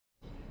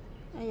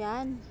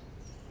Ayan,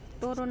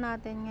 turo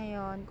natin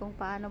ngayon kung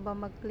paano ba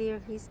mag-clear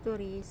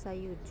history sa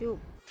YouTube.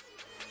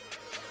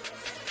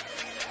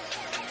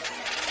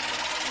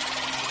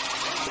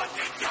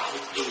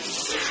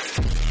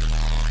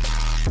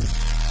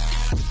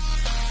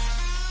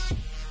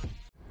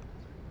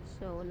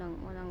 So,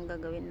 unang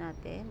gagawin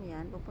natin,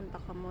 yan, pupunta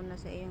ka muna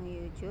sa iyong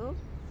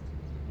YouTube.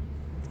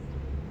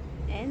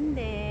 And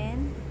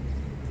then,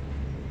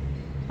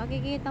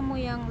 makikita mo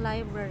yung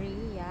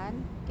library,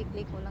 yan.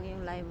 Kiklik mo lang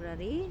yung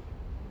library.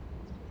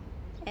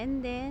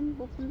 And then,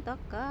 pupunta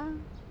ka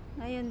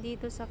ngayon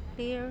dito sa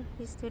clear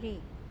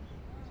history.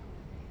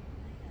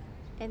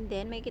 And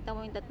then, may kita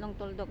mo yung tatlong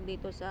tuldok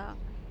dito sa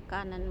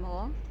kanan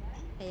mo.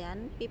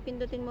 Ayan,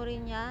 pipindutin mo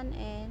rin yan.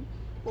 And,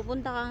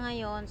 pupunta ka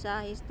ngayon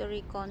sa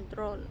history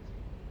control.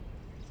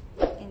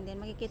 And then,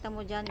 makikita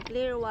mo dyan,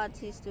 clear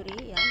watch history.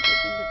 Ayan,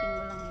 pipindutin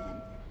mo lang yan.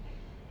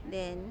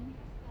 Then,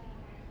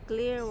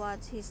 clear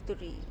watch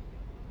history.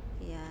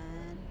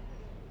 Ayan.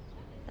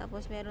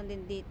 Tapos, meron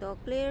din dito,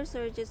 clear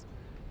searches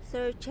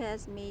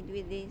made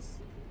with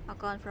this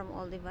account from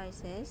all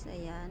devices.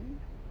 Ayan.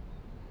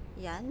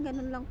 Yan,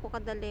 ganun lang po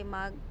kadali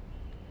mag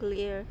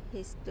clear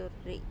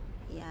history.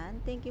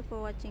 Yan, thank you for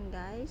watching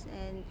guys,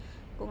 and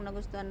kung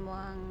nagustuhan mo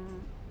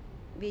ang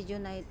video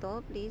na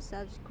ito, please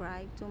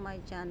subscribe to my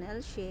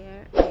channel,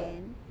 share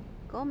and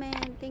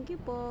comment. Thank you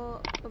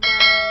po. Bye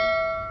bye.